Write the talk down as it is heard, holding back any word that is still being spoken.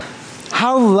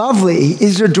How lovely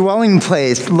is your dwelling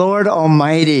place, Lord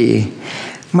Almighty.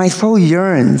 My soul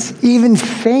yearns, even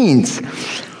faints,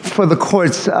 for the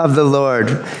courts of the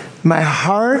Lord. My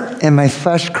heart and my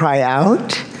flesh cry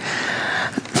out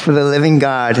for the living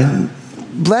God.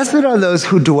 Blessed are those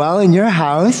who dwell in your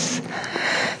house.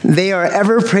 They are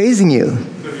ever praising you.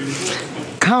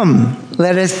 Come,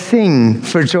 let us sing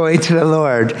for joy to the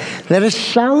Lord. Let us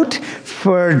shout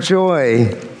for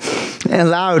joy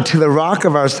and loud to the rock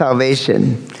of our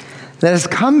salvation. Let us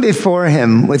come before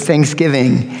him with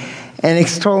thanksgiving and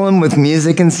extol him with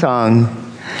music and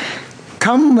song.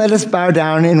 Come, let us bow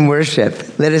down and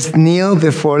worship. Let us kneel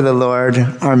before the Lord,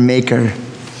 our Maker.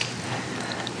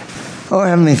 Oh,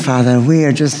 Heavenly Father, we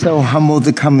are just so humbled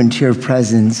to come into your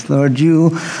presence. Lord,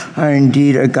 you are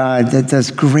indeed a God that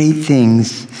does great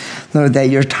things. Lord, that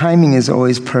your timing is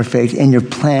always perfect and your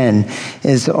plan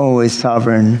is always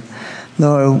sovereign.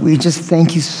 Lord, we just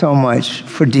thank you so much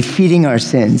for defeating our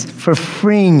sins, for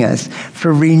freeing us,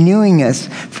 for renewing us,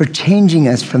 for changing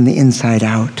us from the inside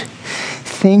out.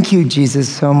 Thank you, Jesus,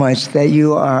 so much that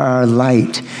you are our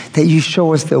light, that you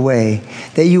show us the way,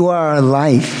 that you are our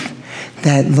life,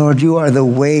 that, Lord, you are the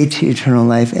way to eternal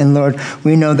life. And, Lord,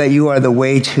 we know that you are the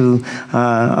way to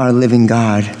our living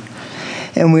God.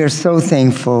 And we are so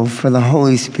thankful for the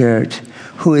Holy Spirit,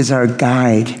 who is our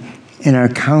guide and our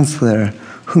counselor,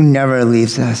 who never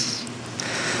leaves us.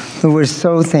 Lord, we're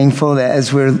so thankful that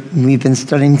as we've been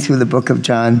studying through the book of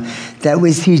John, that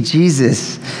we see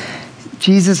Jesus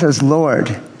as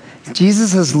Lord.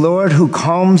 Jesus as Lord who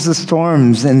calms the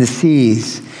storms and the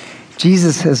seas.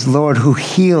 Jesus as Lord who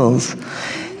heals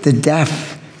the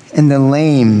deaf and the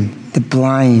lame, the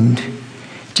blind.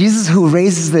 Jesus who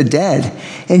raises the dead.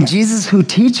 And Jesus who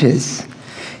teaches.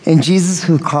 And Jesus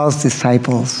who calls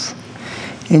disciples.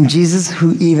 And Jesus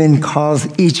who even calls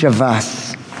each of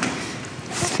us.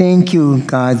 Thank you,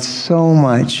 God, so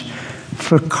much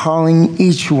for calling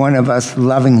each one of us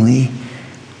lovingly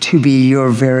to be your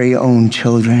very own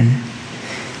children.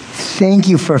 Thank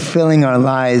you for filling our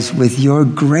lives with your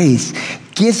grace,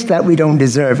 gifts that we don't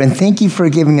deserve. And thank you for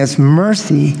giving us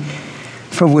mercy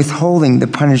for withholding the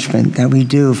punishment that we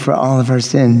do for all of our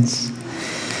sins.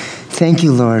 Thank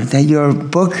you, Lord, that your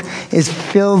book is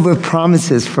filled with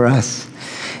promises for us.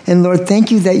 And Lord,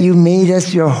 thank you that you made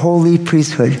us your holy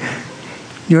priesthood,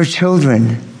 your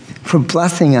children, for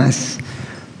blessing us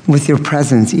with your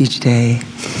presence each day.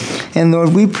 And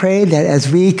Lord, we pray that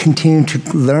as we continue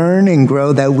to learn and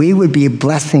grow, that we would be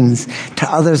blessings to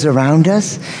others around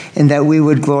us, and that we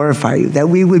would glorify you, that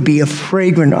we would be a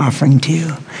fragrant offering to you.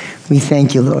 We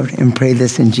thank you, Lord, and pray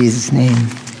this in Jesus' name.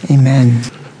 Amen.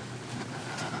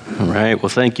 All right. Well,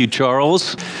 thank you,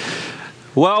 Charles.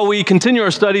 Well, we continue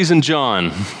our studies in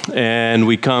John, and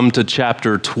we come to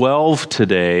chapter 12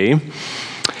 today.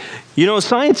 You know,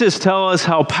 scientists tell us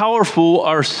how powerful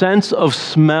our sense of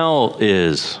smell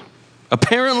is.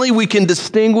 Apparently, we can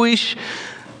distinguish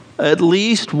at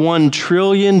least 1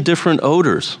 trillion different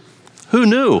odors. Who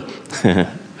knew?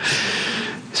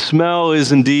 Smell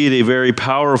is indeed a very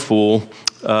powerful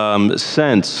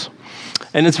sense.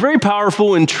 And it's very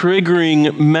powerful in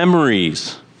triggering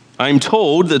memories. I'm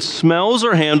told that smells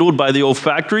are handled by the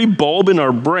olfactory bulb in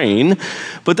our brain,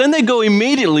 but then they go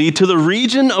immediately to the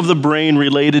region of the brain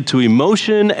related to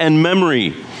emotion and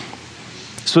memory.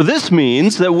 So this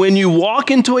means that when you walk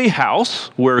into a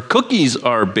house where cookies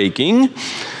are baking,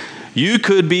 you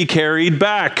could be carried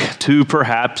back to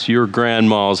perhaps your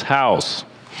grandma's house.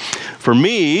 For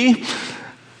me,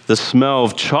 the smell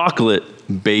of chocolate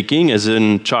baking, as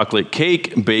in chocolate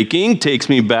cake baking, takes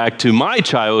me back to my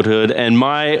childhood and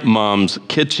my mom's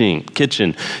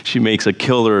kitchen. She makes a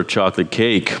killer chocolate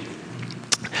cake.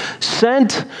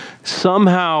 Scent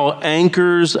somehow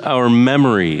anchors our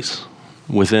memories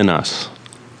within us.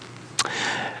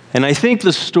 And I think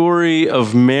the story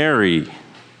of Mary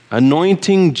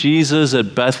anointing Jesus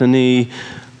at Bethany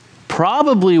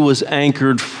probably was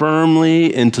anchored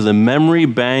firmly into the memory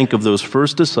bank of those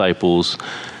first disciples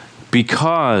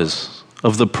because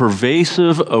of the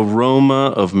pervasive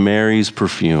aroma of Mary's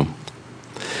perfume.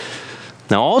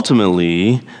 Now,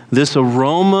 ultimately, this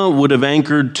aroma would have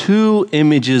anchored 2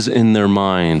 images in their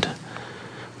mind: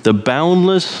 the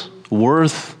boundless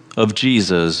worth of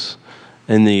Jesus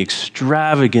and the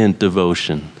extravagant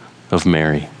devotion of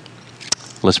Mary.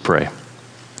 Let's pray.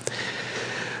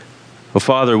 Oh,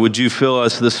 Father, would you fill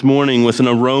us this morning with an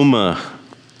aroma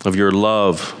of your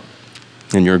love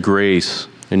and your grace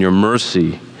and your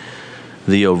mercy,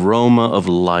 the aroma of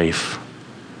life.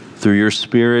 Through your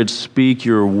Spirit, speak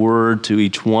your word to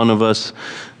each one of us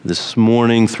this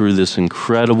morning through this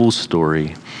incredible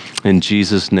story. In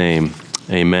Jesus' name,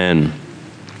 amen.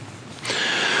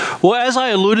 Well, as I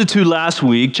alluded to last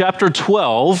week, chapter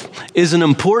 12 is an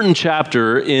important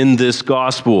chapter in this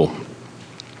gospel.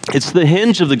 It's the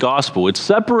hinge of the gospel. It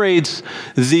separates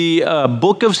the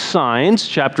book of signs,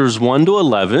 chapters 1 to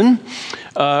 11,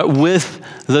 with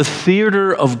the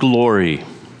theater of glory,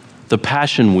 the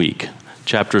Passion Week,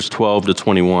 chapters 12 to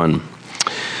 21.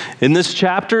 In this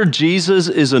chapter, Jesus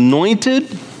is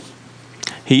anointed.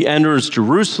 He enters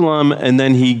Jerusalem, and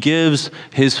then he gives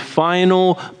his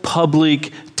final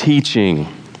public teaching.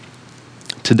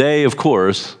 Today, of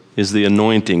course, is the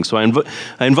anointing. So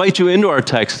I invite you into our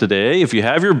text today. If you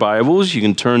have your Bibles, you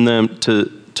can turn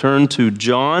to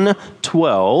John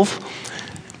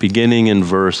 12, beginning in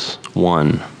verse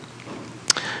 1,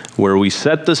 where we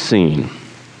set the scene.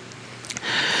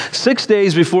 6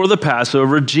 days before the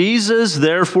Passover, Jesus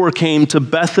therefore came to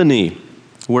Bethany,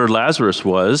 where Lazarus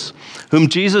was, whom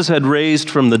Jesus had raised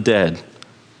from the dead.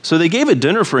 So they gave a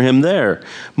dinner for him there.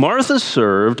 Martha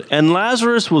served, and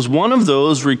Lazarus was one of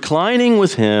those reclining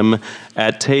with him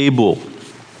at table.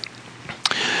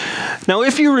 Now,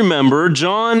 if you remember,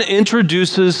 John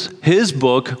introduces his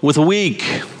book with a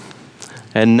week,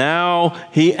 and now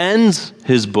he ends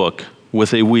his book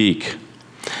with a week.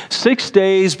 6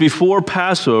 days before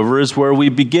Passover is where we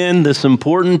begin this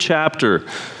important chapter.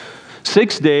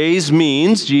 6 days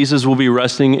means Jesus will be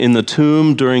resting in the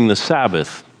tomb during the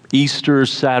Sabbath, Easter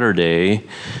Saturday,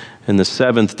 and the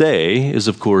seventh day is,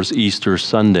 of course, Easter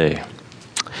Sunday.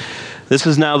 This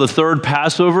is now the third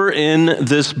Passover in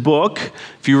this book.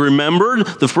 If you remember,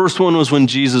 the first one was when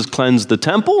Jesus cleansed the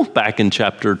temple back in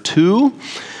chapter 2.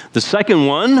 The second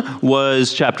one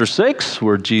was chapter 6,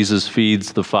 where Jesus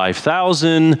feeds the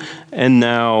 5,000, and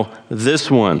now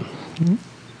this one.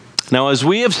 Now, as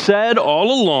we have said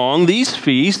all along, these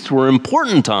feasts were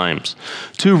important times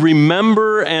to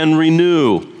remember and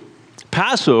renew.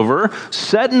 Passover,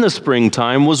 set in the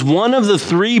springtime, was one of the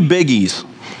three biggies.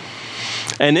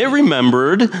 And it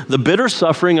remembered the bitter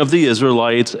suffering of the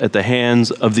Israelites at the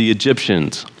hands of the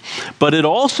Egyptians. But it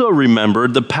also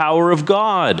remembered the power of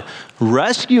God,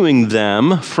 rescuing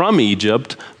them from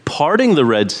Egypt, parting the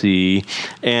Red Sea,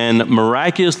 and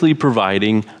miraculously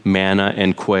providing manna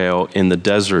and quail in the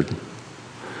desert.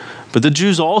 But the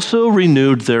Jews also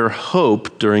renewed their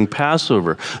hope during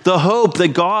Passover, the hope that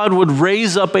God would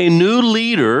raise up a new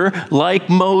leader like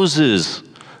Moses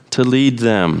to lead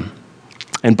them.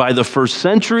 And by the first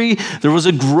century, there was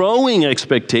a growing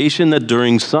expectation that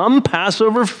during some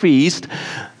Passover feast,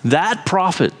 that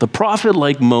prophet, the prophet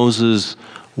like Moses,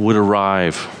 would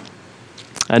arrive.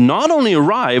 And not only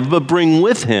arrive, but bring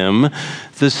with him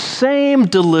the same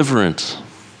deliverance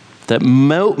that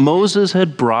Moses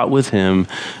had brought with him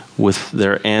with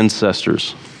their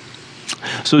ancestors.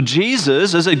 So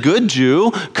Jesus, as a good Jew,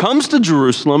 comes to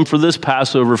Jerusalem for this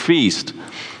Passover feast.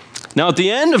 Now, at the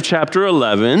end of chapter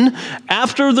 11,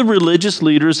 after the religious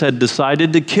leaders had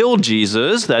decided to kill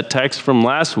Jesus, that text from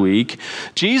last week,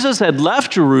 Jesus had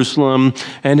left Jerusalem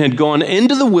and had gone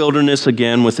into the wilderness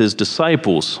again with his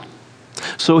disciples.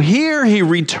 So here he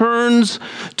returns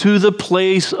to the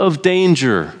place of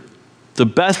danger, the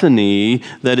Bethany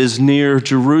that is near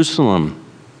Jerusalem.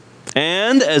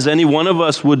 And as any one of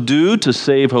us would do to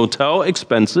save hotel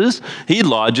expenses, he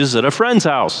lodges at a friend's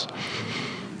house.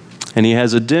 And he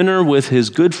has a dinner with his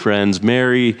good friends,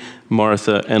 Mary,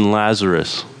 Martha, and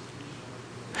Lazarus.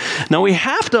 Now we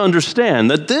have to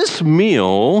understand that this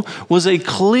meal was a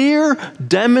clear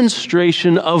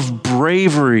demonstration of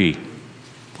bravery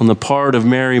on the part of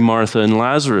Mary, Martha, and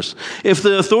Lazarus. If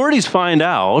the authorities find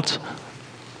out,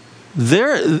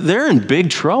 they're in big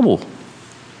trouble.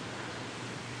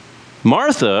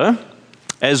 Martha,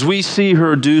 as we see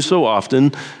her do so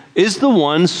often, is the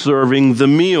one serving the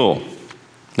meal.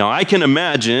 Now, I can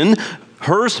imagine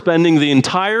her spending the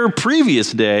entire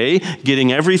previous day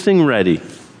getting everything ready.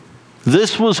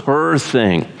 This was her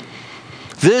thing.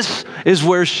 This is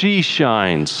where she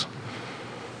shines.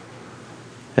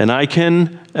 And I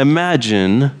can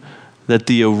imagine that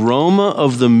the aroma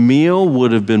of the meal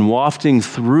would have been wafting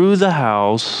through the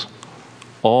house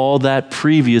all that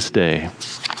previous day.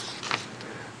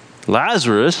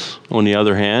 Lazarus, on the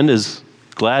other hand, is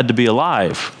glad to be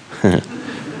alive.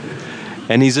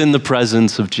 And he's in the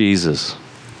presence of Jesus.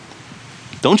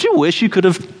 Don't you wish you could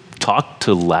have talked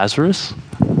to Lazarus?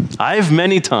 I've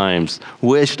many times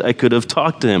wished I could have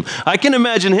talked to him. I can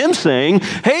imagine him saying,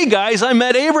 "Hey guys, I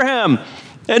met Abraham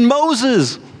and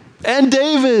Moses and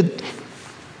David.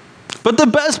 But the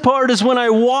best part is when I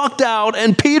walked out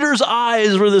and Peter's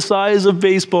eyes were the size of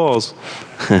baseballs."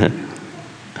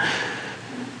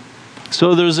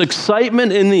 So there's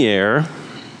excitement in the air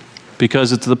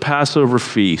because it's the Passover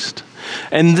feast.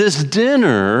 And this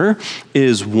dinner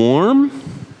is warm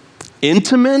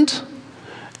intimate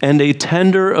and a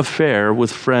tender affair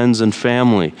with friends and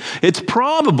family. It's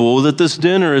probable that this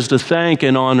dinner is to thank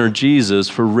and honor Jesus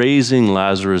for raising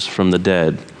Lazarus from the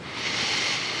dead.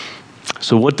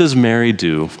 So what does Mary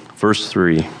do? Verse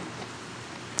 3.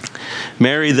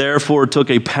 Mary therefore took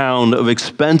a pound of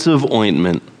expensive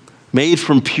ointment made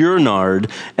from pure nard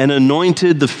and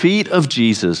anointed the feet of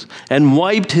Jesus and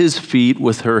wiped his feet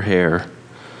with her hair.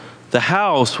 The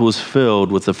house was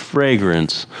filled with the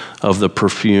fragrance of the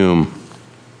perfume.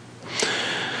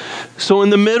 So in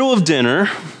the middle of dinner,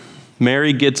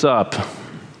 Mary gets up,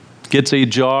 gets a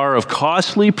jar of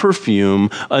costly perfume,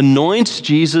 anoints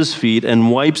Jesus' feet,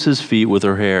 and wipes his feet with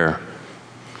her hair.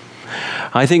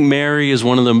 I think Mary is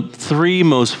one of the three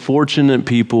most fortunate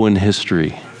people in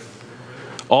history.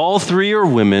 All three are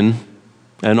women,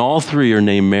 and all three are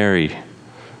named Mary.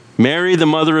 Mary, the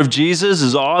mother of Jesus,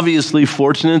 is obviously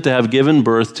fortunate to have given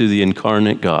birth to the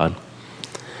incarnate God.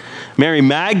 Mary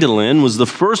Magdalene was the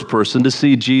first person to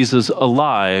see Jesus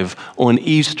alive on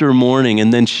Easter morning,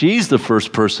 and then she's the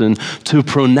first person to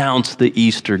pronounce the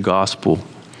Easter gospel.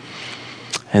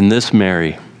 And this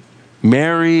Mary,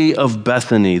 Mary of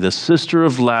Bethany, the sister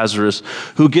of Lazarus,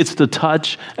 who gets to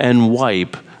touch and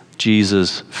wipe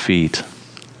Jesus' feet.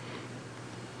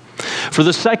 For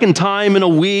the second time in a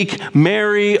week,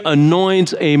 Mary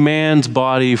anoints a man's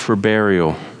body for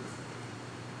burial,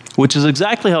 which is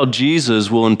exactly how Jesus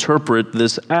will interpret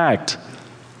this act.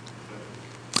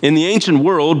 In the ancient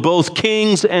world, both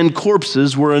kings and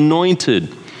corpses were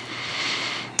anointed.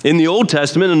 In the Old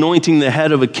Testament, anointing the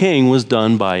head of a king was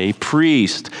done by a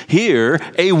priest. Here,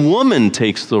 a woman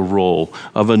takes the role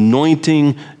of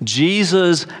anointing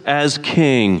Jesus as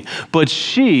king, but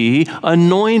she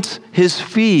anoints his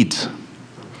feet.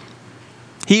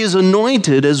 He is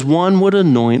anointed as one would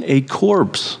anoint a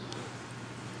corpse.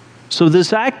 So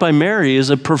this act by Mary is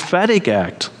a prophetic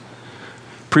act,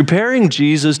 preparing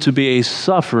Jesus to be a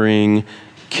suffering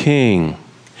king.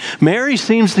 Mary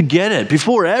seems to get it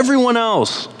before everyone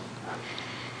else.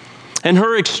 And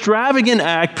her extravagant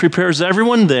act prepares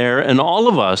everyone there and all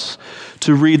of us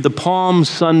to read the Palm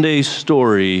Sunday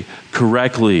story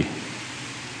correctly.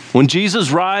 When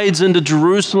Jesus rides into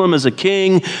Jerusalem as a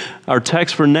king, our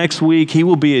text for next week, he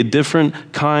will be a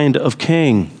different kind of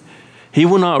king. He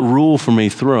will not rule from a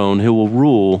throne. He will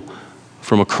rule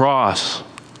from a cross.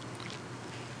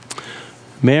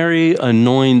 Mary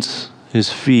anoints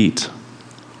his feet.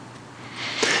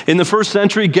 In the first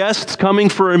century, guests coming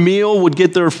for a meal would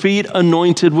get their feet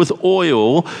anointed with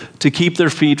oil to keep their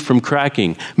feet from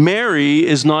cracking. Mary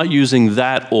is not using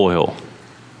that oil.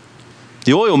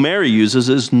 The oil Mary uses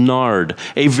is nard,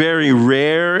 a very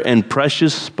rare and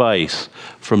precious spice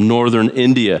from northern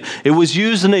India. It was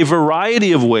used in a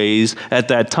variety of ways at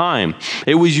that time.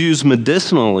 It was used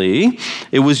medicinally.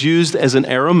 It was used as an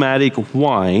aromatic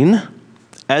wine,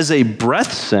 as a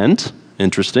breath scent,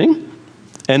 interesting,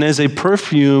 and as a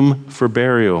perfume for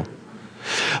burial.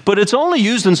 But it's only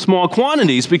used in small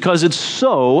quantities because it's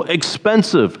so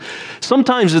expensive.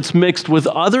 Sometimes it's mixed with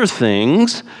other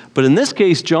things, but in this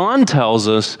case, John tells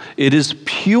us it is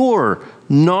pure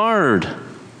nard,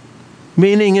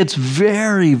 meaning it's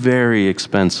very, very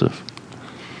expensive.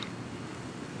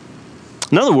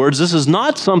 In other words, this is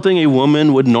not something a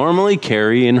woman would normally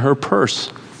carry in her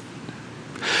purse.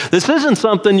 This isn't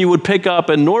something you would pick up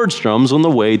at Nordstrom's on the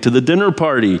way to the dinner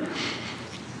party.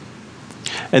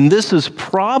 And this is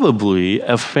probably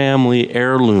a family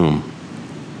heirloom.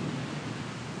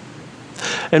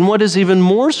 And what is even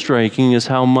more striking is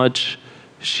how much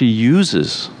she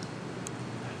uses.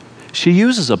 She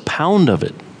uses a pound of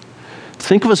it.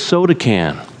 Think of a soda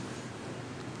can.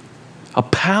 A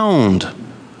pound.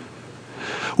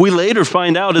 We later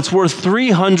find out it's worth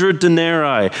 300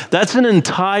 denarii. That's an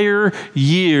entire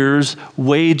year's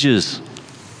wages.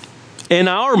 In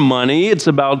our money, it's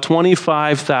about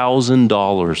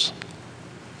 $25,000.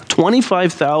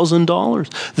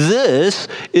 $25,000. This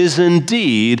is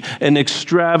indeed an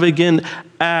extravagant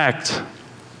act.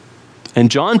 And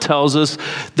John tells us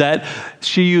that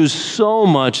she used so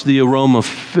much the aroma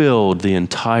filled the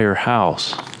entire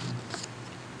house.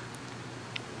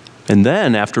 And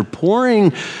then after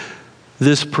pouring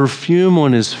this perfume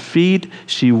on his feet,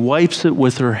 she wipes it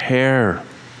with her hair.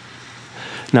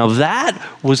 Now that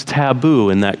was taboo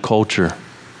in that culture.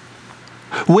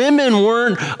 Women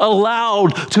weren't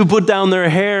allowed to put down their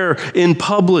hair in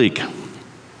public.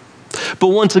 But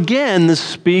once again, this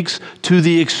speaks to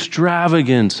the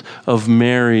extravagance of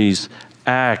Mary's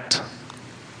act.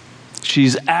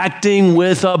 She's acting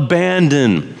with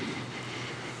abandon.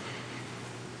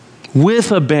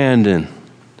 With abandon.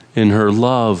 in her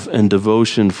love and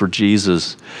devotion for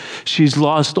Jesus. She's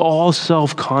lost all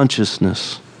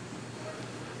self-consciousness.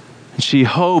 And she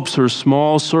hopes her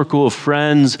small circle of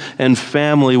friends and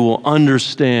family will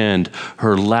understand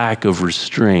her lack of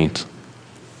restraint.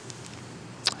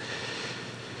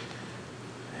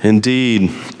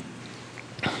 Indeed,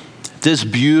 this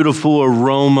beautiful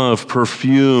aroma of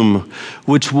perfume,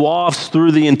 which wafts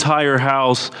through the entire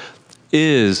house,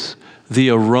 is the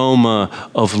aroma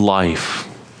of life.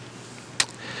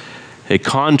 It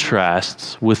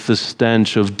contrasts with the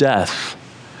stench of death,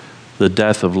 the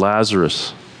death of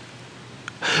Lazarus.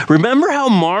 Remember how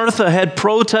Martha had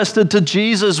protested to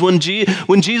Jesus when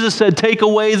Jesus said, "Take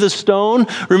away the stone"?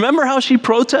 Remember how she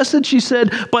protested? She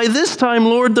said, "By this time,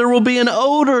 Lord, there will be an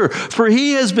odor, for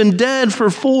he has been dead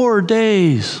for 4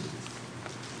 days."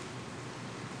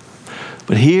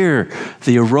 But here,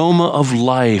 the aroma of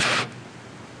life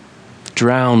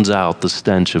drowns out the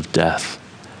stench of death.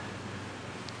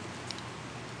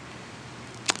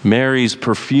 Mary's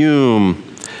perfume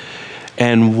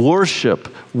and worship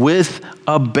with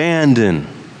abandon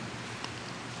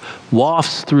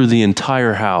wafts through the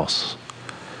entire house.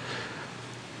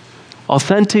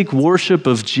 Authentic worship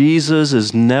of Jesus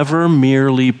is never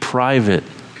merely private.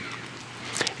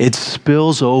 It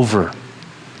spills over.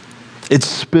 It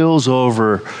spills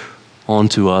over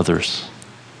onto others.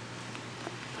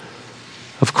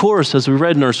 Of course, as we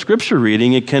read in our scripture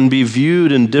reading, it can be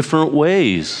viewed in different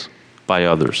ways by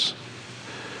others.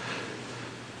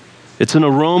 It's an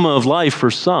aroma of life for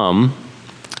some.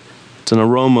 It's an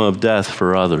aroma of death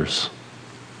for others.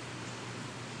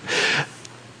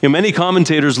 Many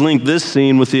commentators link this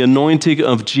scene with the anointing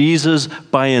of Jesus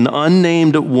by an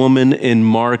unnamed woman in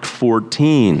Mark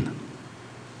 14.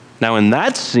 Now, in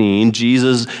that scene,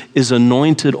 Jesus is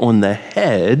anointed on the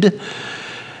head,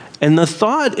 and the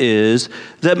thought is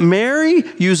that Mary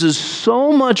uses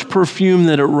so much perfume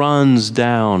that it runs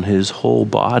down his whole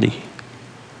body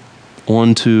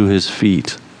onto his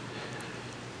feet.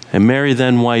 And Mary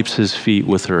then wipes his feet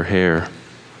with her hair.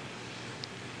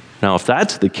 Now, if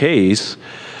that's the case,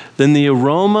 then the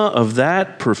aroma of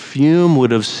that perfume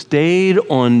would have stayed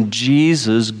on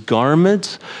Jesus'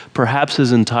 garments, perhaps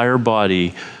his entire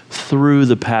body, through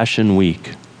the Passion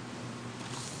Week.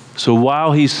 So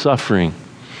while he's suffering,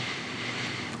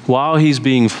 while he's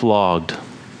being flogged,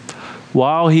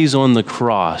 while he's on the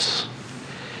cross,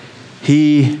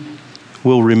 he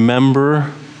will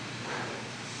remember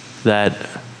that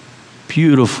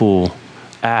beautiful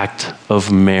act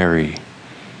of Mary,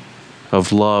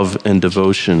 of love and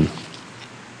devotion.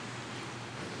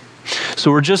 So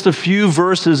we're just a few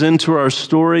verses into our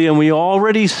story, and we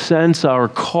already sense our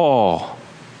call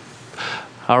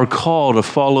to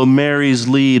follow Mary's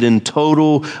lead in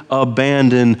total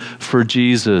abandon for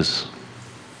Jesus.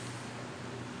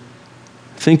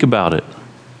 Think about it.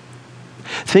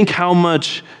 Think how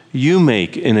much you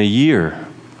make in a year.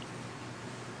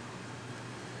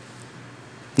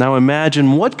 Now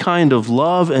imagine what kind of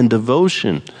love and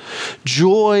devotion,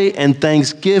 joy and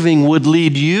thanksgiving would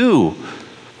lead you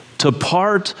to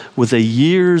part with a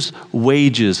year's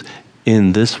wages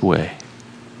in this way.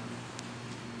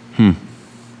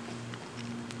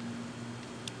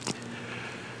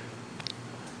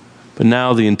 But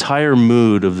now the entire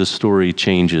mood of the story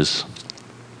changes.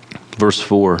 Verse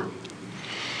 4.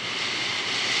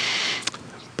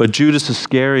 But Judas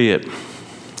Iscariot,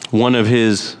 one of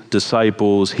his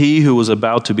disciples, he who was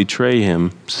about to betray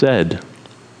him, said,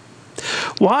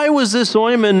 "Why was this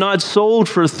ointment not sold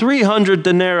for 300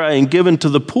 denarii and given to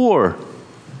the poor?"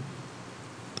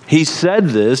 He said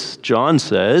this, John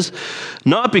says,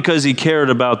 not because he cared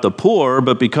about the poor,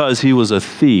 but because he was a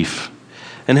thief.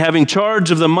 And having charge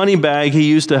of the money bag, he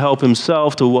used to help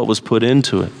himself to what was put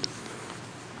into it.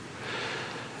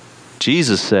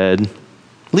 Jesus said,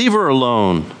 "Leave her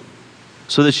alone,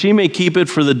 so that she may keep it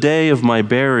for the day of my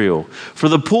burial. For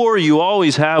the poor you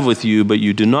always have with you, but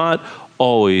you do not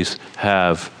always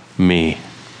have me."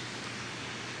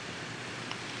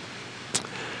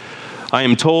 I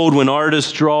am told when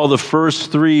artists draw the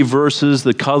first 3 verses,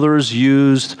 the colors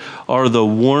used are the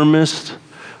warmest,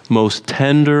 most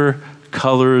tender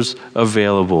colors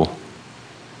available.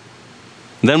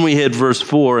 Then we hit verse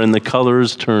 4, and the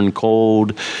colors turn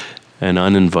cold and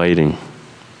uninviting.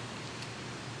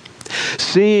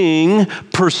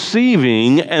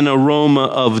 Perceiving an aroma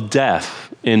of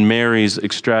death in Mary's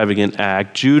extravagant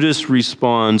act, Judas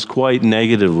responds quite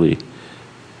negatively.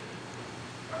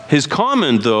 His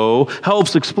comment, though,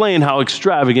 helps explain how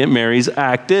extravagant Mary's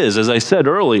act is. As I said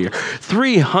earlier,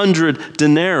 300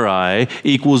 denarii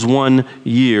equals 1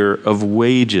 year of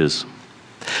wages.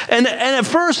 And at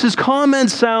first, his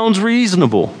comment sounds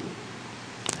reasonable.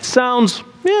 Sounds,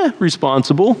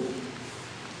 responsible.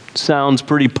 Sounds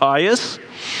pretty pious.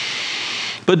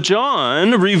 But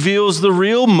John reveals the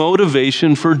real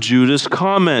motivation for Judas'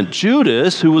 comment.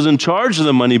 Judas, who was in charge of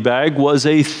the money bag, was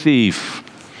a thief.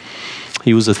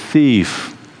 He was a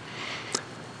thief.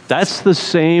 That's the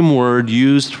same word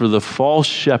used for the false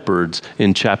shepherds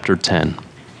in chapter 10.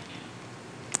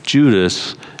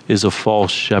 Judas is a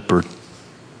false shepherd.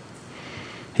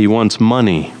 He wants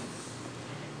money.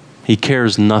 He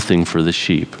cares nothing for the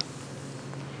sheep.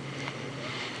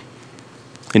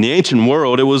 In the ancient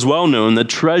world, it was well known that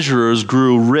treasurers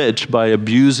grew rich by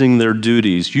abusing their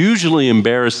duties, usually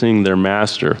embarrassing their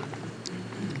master.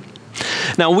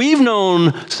 Now, we've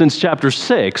known since chapter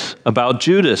 6 about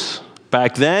Judas.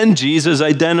 Back then, Jesus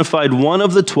identified one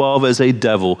of the 12 as a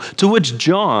devil, to which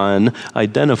John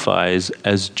identifies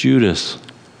as Judas.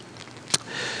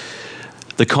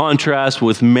 The contrast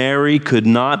with Mary could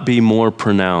not be more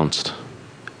pronounced.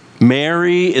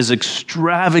 Mary is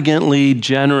extravagantly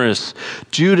generous.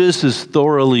 Judas is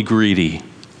thoroughly greedy.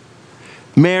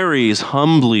 Mary is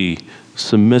humbly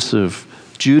submissive.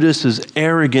 Judas is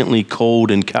arrogantly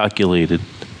cold and calculated.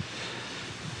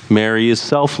 Mary is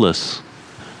selfless.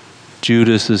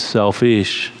 Judas is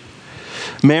selfish.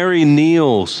 Mary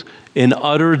kneels in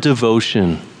utter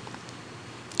devotion.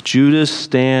 Judas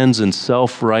stands in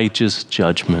self-righteous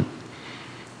judgment.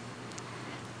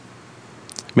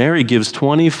 Mary gives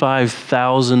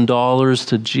 $25,000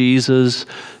 to Jesus.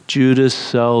 Judas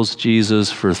sells Jesus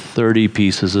for 30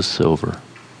 pieces of silver.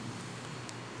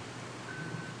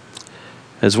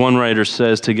 As one writer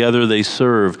says, together they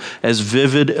serve as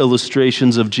vivid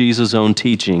illustrations of Jesus' own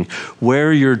teaching.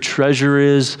 Where your treasure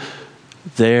is,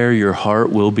 there your heart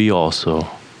will be also.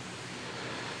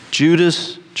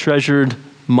 Judas treasured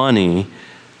money,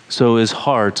 so his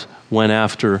heart went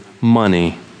after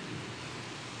money.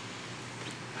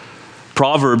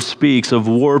 Proverbs speaks of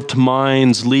warped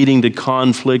minds leading to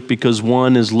conflict because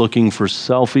one is looking for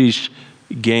selfish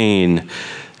gain.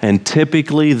 And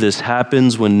typically this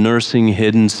happens when nursing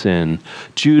hidden sin.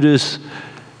 Judas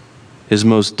is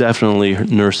most definitely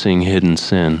nursing hidden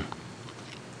sin.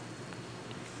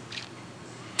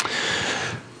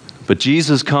 But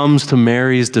Jesus comes to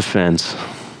Mary's defense.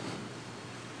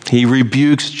 He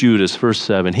rebukes Judas, verse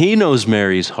 7. He knows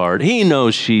Mary's heart. He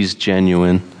knows she's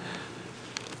genuine.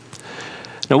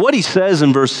 Now, what he says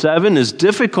in verse 7 is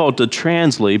difficult to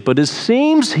translate, but it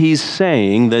seems he's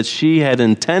saying that she had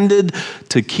intended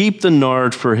to keep the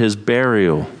nard for his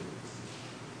burial.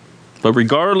 But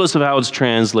regardless of how it's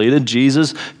translated,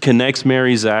 Jesus connects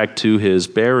Mary's act to his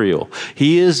burial.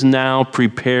 He is now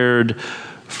prepared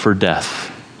for death.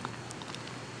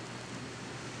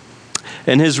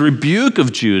 And his rebuke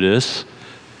of Judas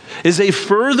is a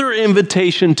further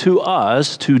invitation to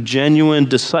us to genuine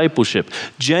discipleship,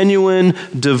 genuine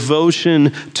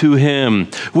devotion to him.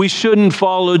 We shouldn't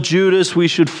follow Judas, we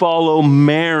should follow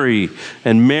Mary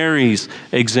and Mary's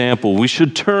example. We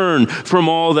should turn from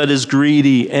all that is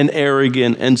greedy and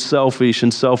arrogant and selfish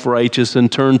and self-righteous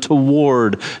and turn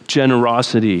toward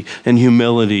generosity and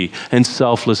humility and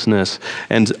selflessness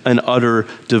and utter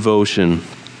devotion.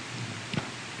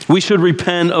 We should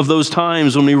repent of those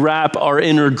times when we wrap our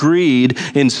inner greed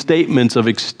in statements of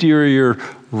exterior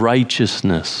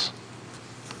righteousness.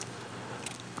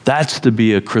 That's to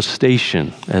be a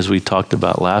crustacean, as we talked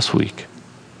about last week.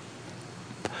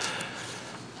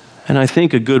 And I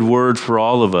think a good word for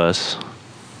all of us,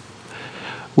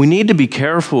 we need to be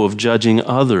careful of judging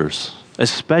others,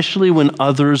 especially when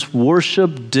others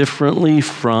worship differently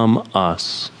from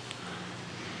us.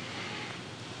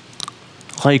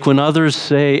 Like when others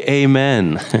say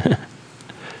amen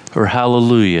or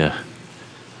hallelujah,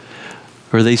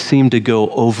 or they seem to go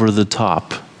over the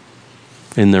top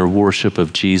in their worship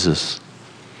of Jesus.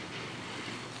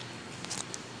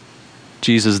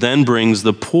 Jesus then brings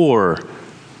the poor,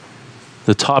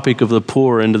 the topic of the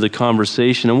poor, into the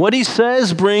conversation. And what he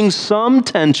says brings some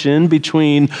tension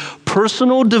between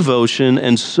personal devotion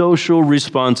and social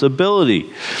responsibility.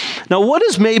 Now, what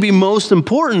is maybe most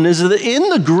important is that in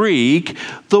the Greek,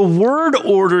 the word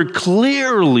order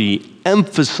clearly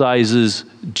emphasizes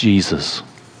Jesus.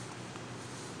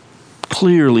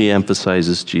 Clearly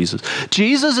emphasizes Jesus.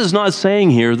 Jesus is not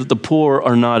saying here that the poor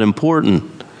are not important.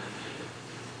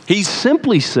 He's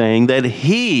simply saying that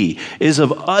he is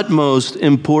of utmost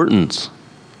importance.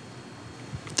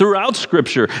 Throughout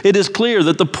Scripture, it is clear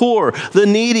that the poor, the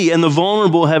needy, and the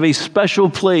vulnerable have a special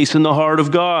place in the heart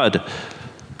of God.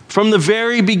 From the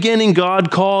very beginning,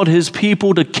 God called his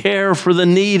people to care for the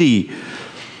needy.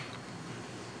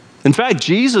 In fact,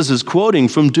 Jesus is quoting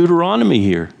from Deuteronomy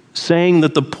here. saying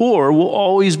that the poor will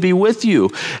always be with you.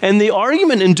 And the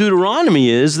argument in Deuteronomy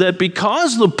is that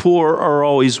because the poor are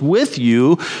always with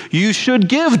you, you should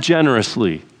give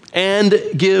generously and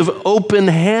give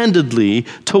open-handedly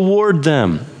toward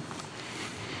them.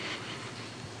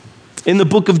 In the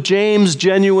book of James,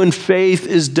 genuine faith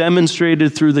is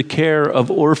demonstrated through the care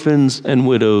of orphans and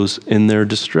widows in their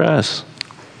distress.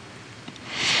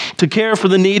 To care for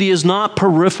the needy is not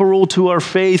peripheral to our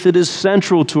faith, it is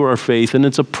central to our faith, and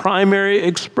it's a primary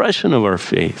expression of our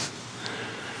faith.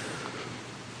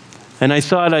 And I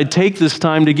thought I'd take this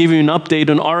time to give you an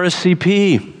update on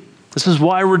RSCP. This is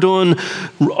why we're doing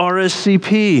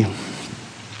RSCP.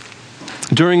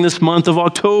 During this month of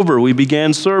October, we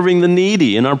began serving the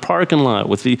needy in our parking lot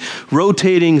with the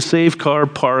rotating Safe Car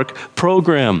Park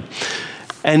program.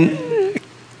 And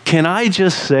can I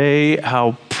just say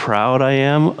how proud I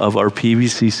am of our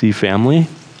PBCC family?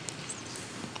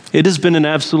 It has been an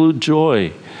absolute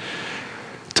joy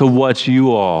to watch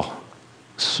you all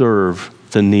serve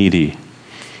the needy.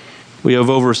 We have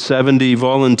over 70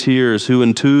 volunteers who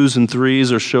in twos and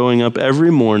threes are showing up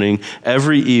every morning,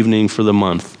 every evening for the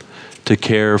month to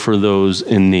care for those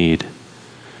in need.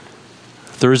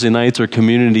 Thursday nights are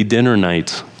community dinner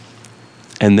nights,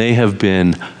 and they have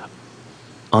been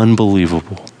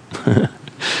unbelievable.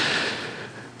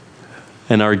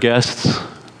 And our guests,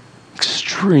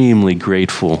 extremely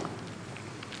grateful.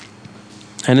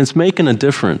 And it's making a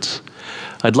difference.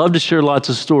 I'd love to share lots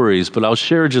of stories, but I'll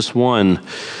share just one.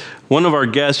 One of our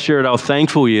guests shared how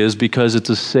thankful he is because it's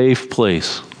a safe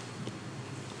place.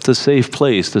 It's a safe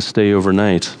place to stay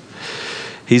overnight.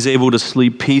 He's able to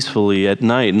sleep peacefully at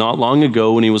night. Not long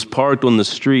ago, when he was parked on the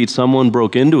street, someone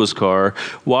broke into his car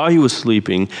while he was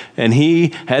sleeping, and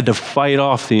he had to fight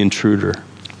off the intruder.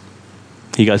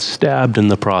 He got stabbed in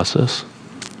the process.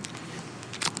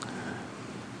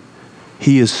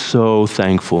 He is so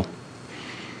thankful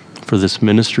for this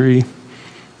ministry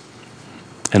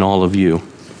and all of you.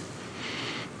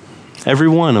 Every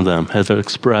one of them has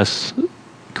expressed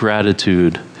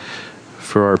gratitude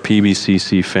for our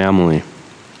PBCC family.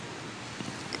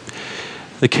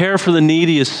 The care for the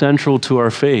needy is central to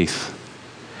our faith.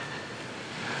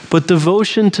 But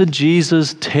devotion to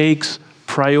Jesus takes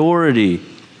priority.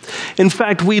 In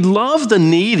fact, we love the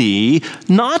needy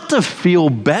not to feel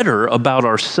better about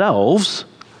ourselves,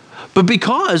 but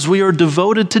because we are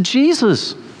devoted to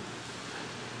Jesus.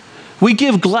 We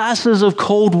give glasses of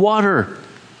cold water,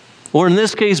 or in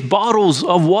this case, bottles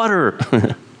of water,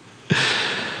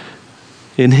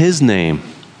 in His name,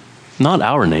 not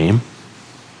our name.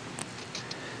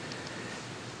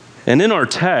 And in our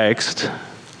text,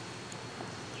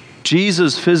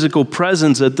 Jesus' physical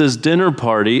presence at this dinner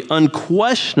party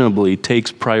unquestionably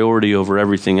takes priority over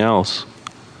everything else.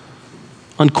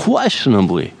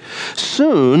 Unquestionably.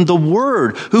 Soon, the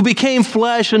Word, who became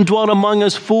flesh and dwelt among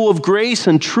us full of grace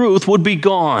and truth, would be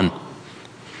gone.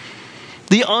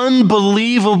 The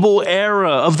unbelievable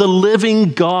era of the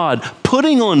living God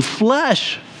putting on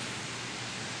flesh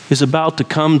is about to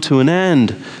come to an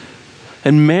end.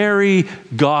 And Mary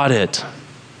got it.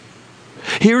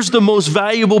 Here's the most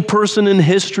valuable person in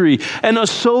history, and a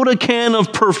soda can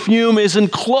of perfume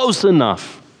isn't close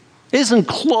enough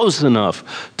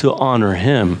to honor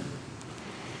him.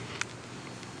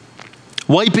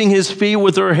 Wiping his feet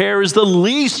with her hair is the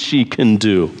least she can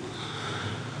do.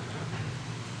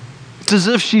 It's as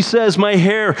if she says, my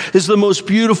hair is the most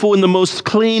beautiful and the most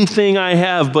clean thing I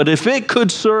have, but if it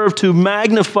could serve to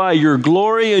magnify your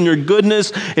glory and your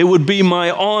goodness, it would be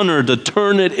my honor to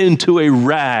turn it into a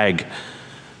rag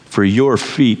for your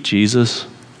feet, Jesus.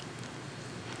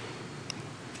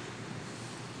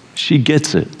 She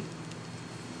gets it.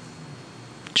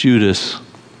 Judas,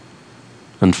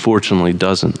 unfortunately,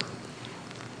 doesn't.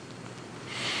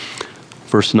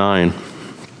 Verse 9.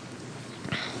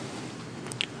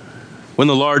 When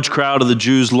the large crowd of the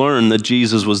Jews learned that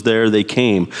Jesus was there, they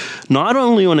came, not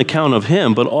only on account of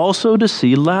him, but also to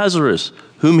see Lazarus,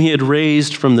 whom he had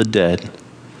raised from the dead.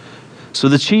 So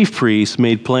the chief priests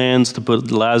made plans to put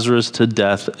Lazarus to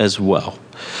death as well,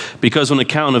 because on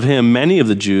account of him, many of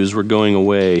the Jews were going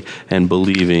away and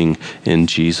believing in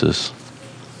Jesus.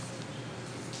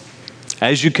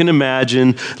 As you can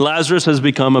imagine, Lazarus has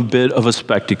become a bit of a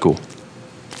spectacle.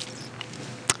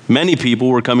 Many people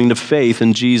were coming to faith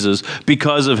in Jesus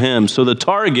because of him, so the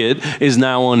target is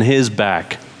now on his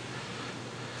back.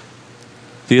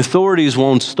 The authorities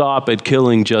won't stop at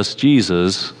killing just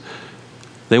Jesus.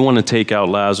 They want to take out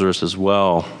Lazarus as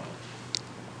well.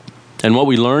 And what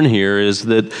we learn here is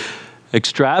that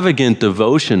extravagant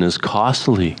devotion is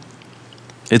costly.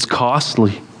 It's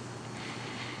costly.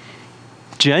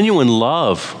 Genuine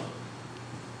love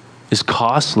is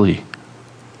costly.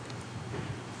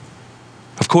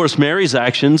 Of course, Mary's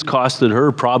actions costed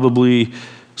her probably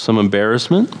some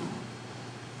embarrassment,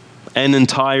 an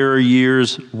entire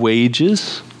year's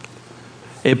wages.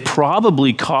 It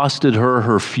probably costed her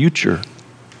her future.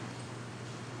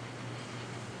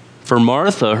 For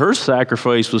Martha, her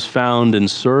sacrifice was found in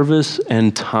service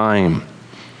and time.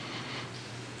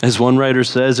 As one writer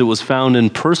says, it was found in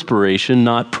perspiration,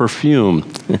 not perfume.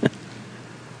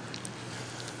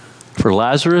 For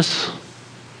Lazarus,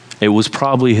 it was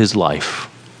probably his life.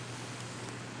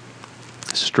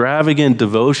 Extravagant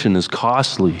devotion is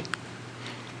costly.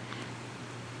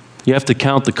 You have to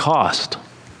count the cost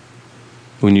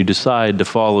when you decide to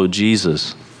follow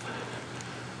Jesus.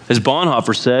 As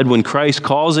Bonhoeffer said, when Christ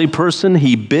calls a person,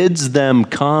 he bids them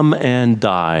come and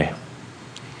die.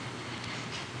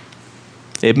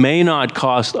 It may not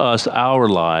cost us our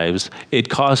lives. It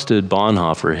costed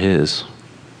Bonhoeffer his.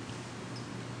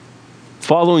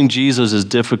 Following Jesus is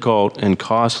difficult and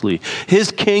costly.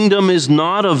 His kingdom is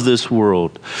not of this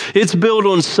world. It's built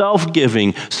on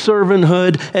self-giving,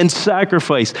 servanthood, and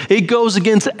sacrifice. It goes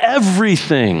against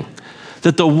everything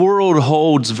that the world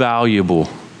holds valuable.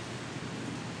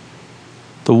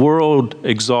 The world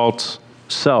exalts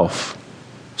self,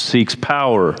 seeks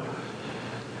power,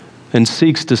 and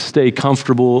seeks to stay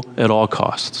comfortable at all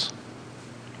costs.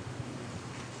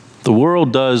 The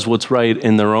world does what's right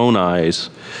in their own eyes.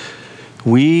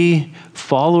 We,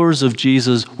 followers of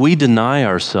Jesus, we deny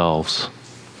ourselves,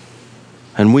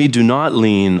 and we do not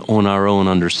lean on our own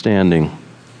understanding.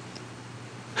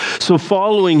 So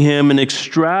following him in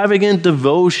extravagant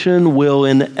devotion will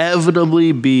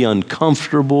inevitably be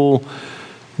uncomfortable,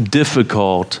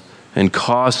 difficult, and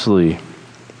costly.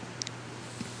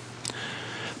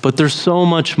 But there's so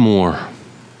much more,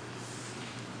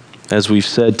 as we've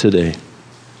said today.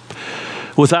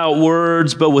 Without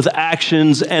words, but with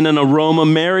actions and an aroma,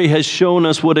 Mary has shown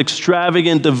us what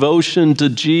extravagant devotion to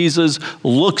Jesus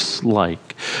looks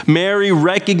like. Mary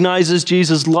recognizes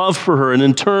Jesus' love for her and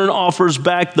in turn offers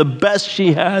back the best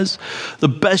she has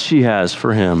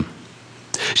for him.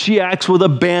 She acts with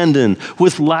abandon,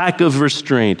 with lack of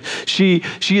restraint. She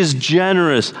is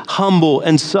generous, humble,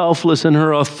 and selfless, and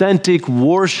her authentic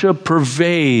worship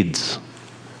pervades.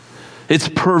 It's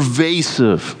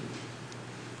pervasive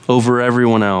over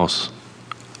everyone else.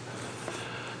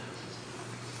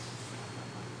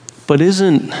 But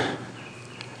isn't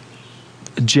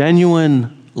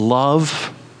genuine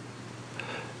love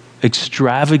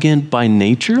extravagant by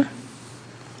nature?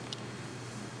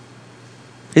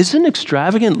 Isn't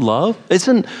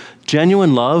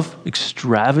genuine love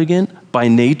extravagant by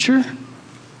nature?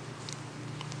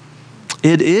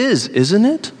 It is, isn't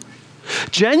it?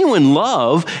 Genuine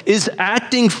love is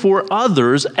acting for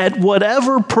others at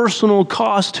whatever personal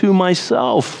cost to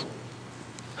myself.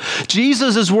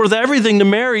 Jesus is worth everything to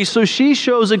Mary, so she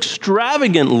shows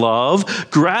extravagant love,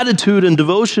 gratitude, and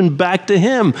devotion back to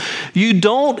him. You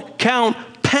don't count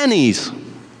pennies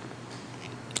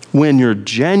when you're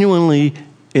genuinely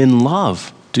in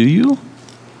love, do you?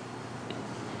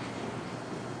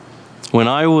 When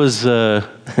I was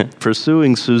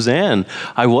pursuing Suzanne,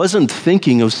 I wasn't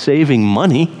thinking of saving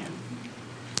money.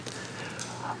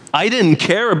 I didn't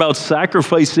care about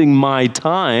sacrificing my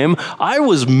time. I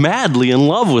was madly in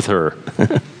love with her.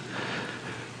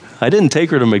 I didn't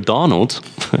take her to McDonald's.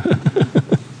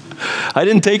 I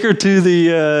didn't take her to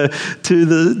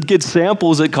the get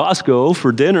samples at Costco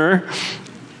for dinner.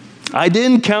 I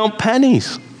didn't count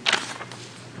pennies.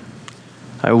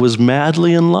 I was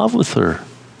madly in love with her.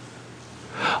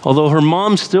 Although her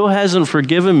mom still hasn't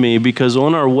forgiven me because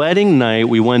on our wedding night,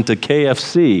 we went to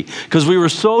KFC because we were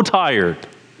so tired.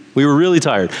 We were really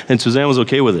tired. And Suzanne was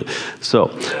okay with it. So,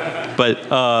 but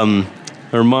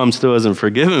her mom still hasn't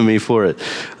forgiven me for it.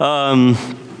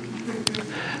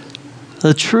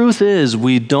 The truth is,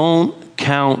 we don't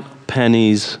count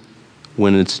pennies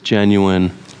when it's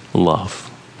genuine love.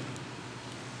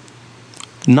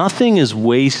 Nothing is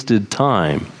wasted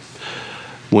time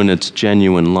when it's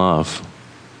genuine love.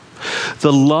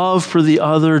 The love for the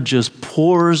other just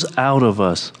pours out of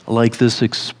us like this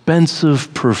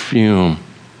expensive perfume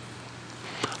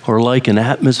or like an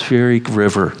atmospheric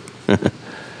river.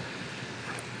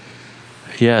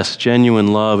 Yes,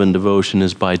 genuine love and devotion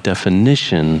is by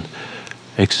definition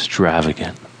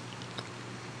extravagant.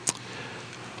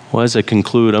 Well, as I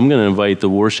conclude, I'm going to invite the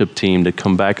worship team to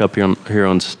come back up here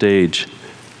on stage.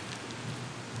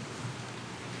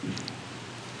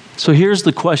 So here's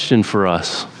the question for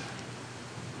us.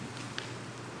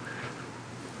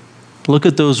 Look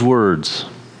at those words.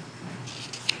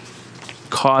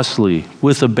 costly,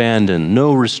 with abandon,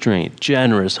 no restraint,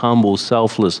 generous, humble,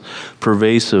 selfless,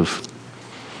 pervasive.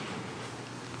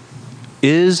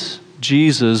 Is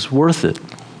Jesus worth it?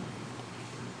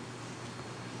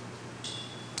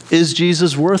 Is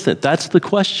Jesus worth it? That's the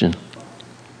question.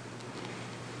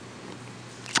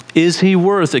 Is he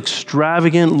worth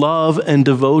extravagant love and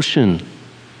devotion?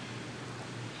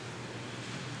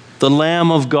 The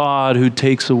Lamb of God who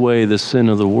takes away the sin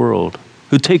of the world,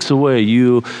 who takes away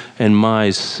you and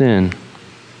my sin.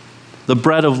 The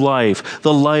bread of life,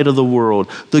 the light of the world,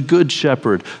 the good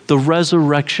shepherd, the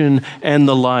resurrection and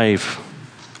the life.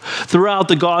 Throughout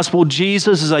the gospel,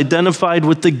 Jesus is identified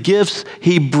with the gifts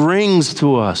he brings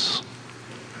to us.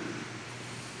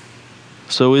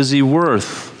 So is he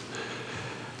worth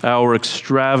our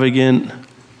extravagant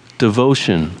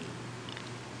devotion?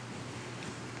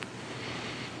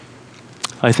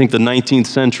 I think the 19th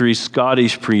century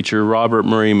Scottish preacher Robert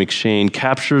Murray McCheyne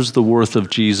captures the worth of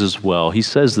Jesus well. He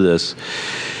says this: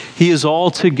 "He is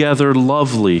altogether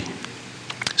lovely,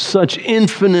 such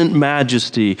infinite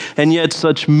majesty, and yet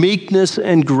such meekness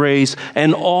and grace,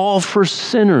 and all for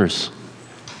sinners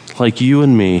like you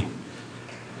and me.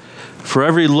 For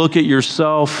every look at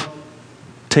yourself,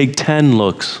 take 10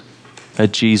 looks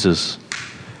at Jesus.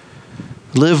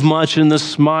 Live much in the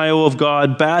smile of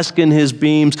God, bask in his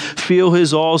beams, feel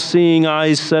his all-seeing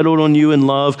eyes settled on you in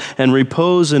love, and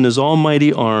repose in his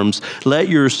almighty arms. Let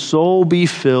your soul be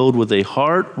filled with a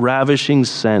heart-ravishing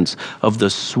sense of the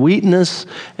sweetness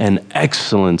and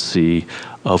excellency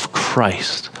of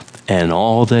Christ and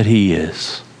all that he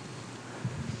is."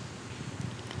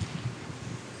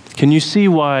 Can you see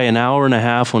why an hour and a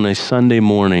half on a Sunday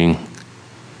morning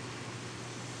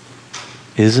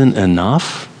isn't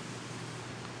enough?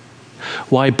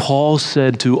 Why Paul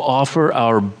said to offer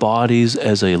our bodies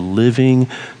as a living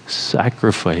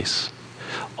sacrifice.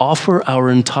 Offer our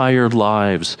entire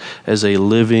lives as a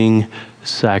living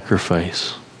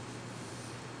sacrifice.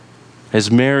 As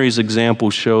Mary's example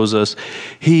shows us,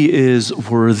 he is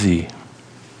worthy.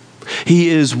 He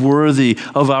is worthy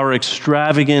of our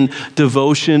extravagant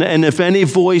devotion. And if any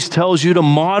voice tells you to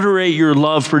moderate your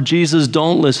love for Jesus,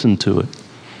 don't listen to it.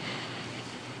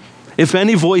 If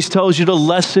any voice tells you to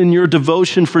lessen your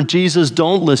devotion for Jesus,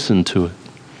 don't listen to it.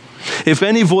 If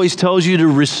any voice tells you to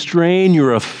restrain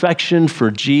your affection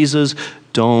for Jesus,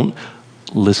 don't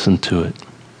listen to it.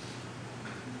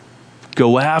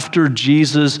 Go after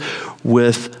Jesus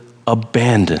with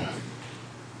abandon,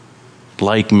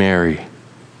 like Mary,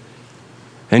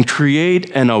 and create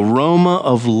an aroma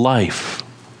of life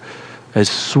as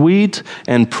sweet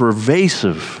and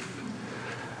pervasive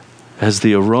as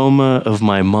the aroma of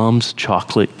my mom's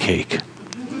chocolate cake.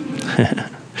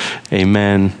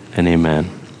 Amen and amen.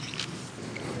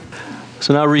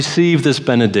 So now receive this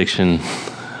benediction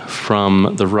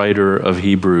from the writer of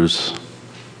Hebrews.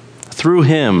 Through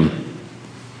him,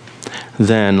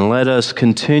 then, let us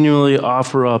continually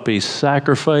offer up a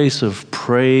sacrifice of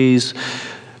praise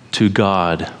to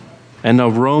God, an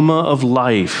aroma of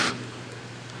life,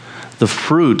 the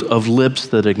fruit of lips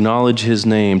that acknowledge his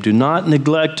name. Do not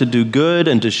neglect to do good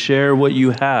and to share what you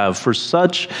have, for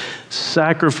such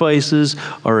sacrifices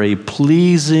are a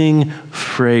pleasing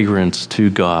fragrance to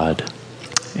God.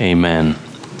 Amen.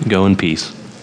 Go in peace.